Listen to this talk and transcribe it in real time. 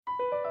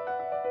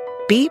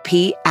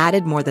BP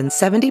added more than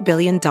 $70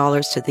 billion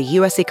to the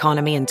U.S.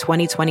 economy in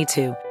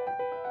 2022.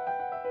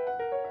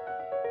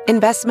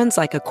 Investments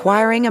like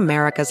acquiring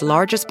America's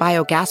largest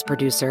biogas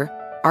producer,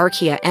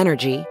 Archaea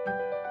Energy,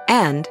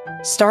 and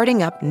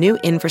starting up new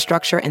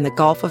infrastructure in the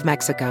Gulf of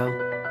Mexico.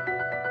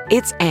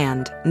 It's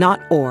and,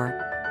 not or.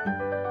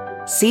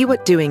 See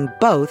what doing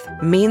both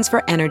means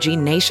for energy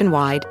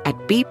nationwide at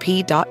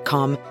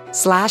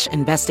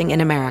bp.com/investing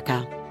in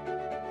America.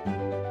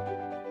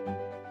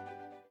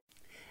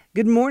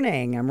 Good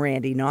morning. I'm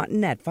Randy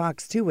Naughton at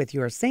Fox 2 with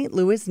your St.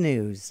 Louis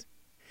news.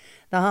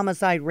 The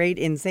homicide rate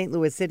in St.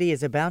 Louis City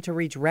is about to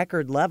reach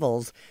record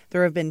levels.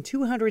 There have been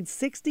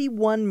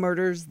 261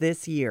 murders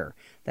this year.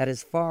 That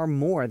is far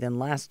more than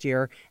last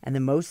year and the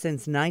most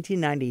since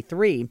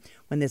 1993,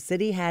 when the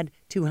city had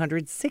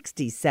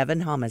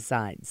 267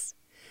 homicides.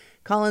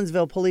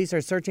 Collinsville police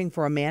are searching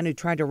for a man who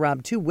tried to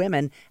rob two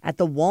women at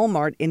the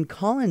Walmart in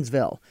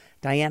Collinsville.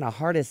 Diana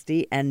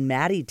Hardesty and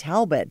Maddie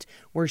Talbot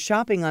were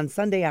shopping on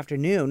Sunday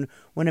afternoon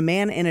when a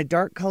man in a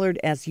dark-colored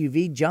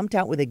SUV jumped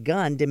out with a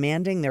gun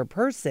demanding their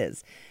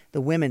purses.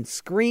 The women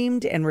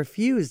screamed and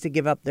refused to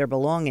give up their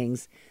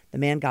belongings. The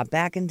man got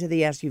back into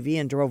the SUV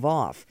and drove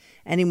off.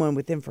 Anyone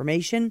with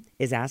information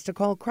is asked to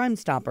call Crime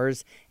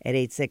Stoppers at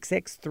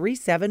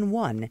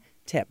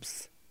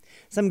 866-371-TIPS.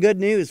 Some good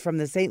news from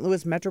the St.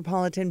 Louis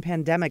Metropolitan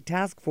Pandemic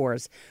Task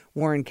Force.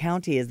 Warren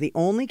County is the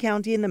only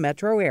county in the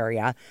metro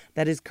area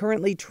that is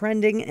currently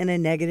trending in a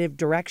negative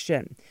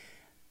direction.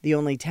 The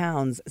only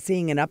towns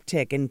seeing an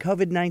uptick in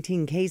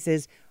COVID-19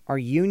 cases are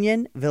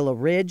Union, Villa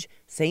Ridge,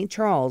 St.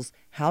 Charles,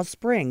 House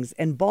Springs,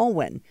 and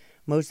Baldwin.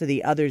 Most of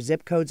the other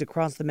zip codes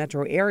across the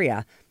metro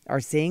area are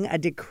seeing a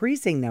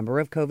decreasing number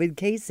of COVID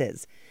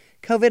cases.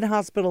 COVID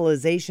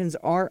hospitalizations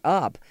are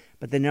up,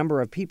 but the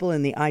number of people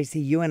in the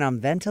ICU and on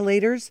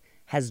ventilators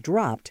has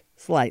dropped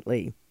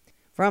slightly.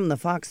 From the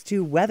Fox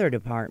 2 Weather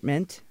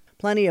Department,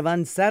 plenty of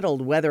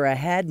unsettled weather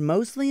ahead,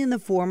 mostly in the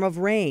form of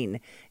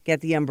rain.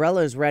 Get the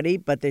umbrellas ready,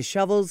 but the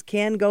shovels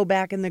can go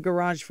back in the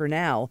garage for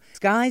now.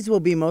 Skies will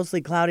be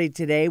mostly cloudy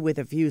today with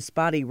a few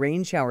spotty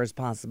rain showers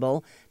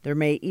possible. There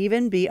may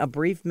even be a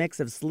brief mix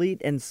of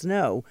sleet and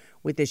snow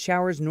with the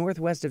showers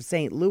northwest of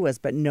St. Louis,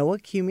 but no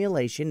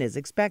accumulation is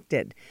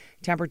expected.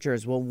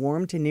 Temperatures will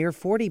warm to near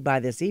 40 by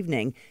this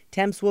evening.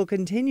 Temps will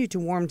continue to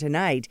warm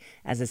tonight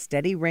as a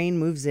steady rain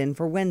moves in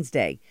for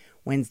Wednesday.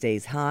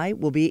 Wednesday's high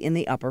will be in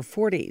the upper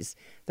 40s.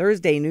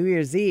 Thursday, New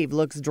Year's Eve,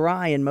 looks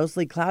dry and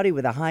mostly cloudy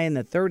with a high in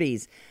the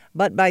 30s.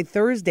 But by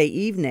Thursday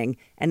evening,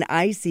 an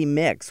icy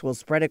mix will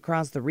spread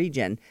across the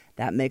region.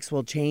 That mix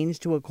will change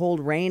to a cold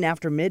rain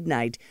after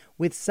midnight,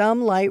 with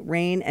some light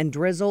rain and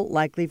drizzle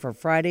likely for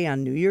Friday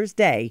on New Year's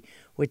Day,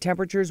 with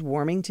temperatures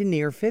warming to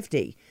near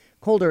 50.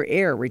 Colder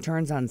air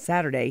returns on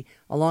Saturday,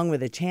 along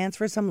with a chance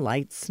for some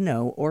light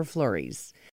snow or flurries.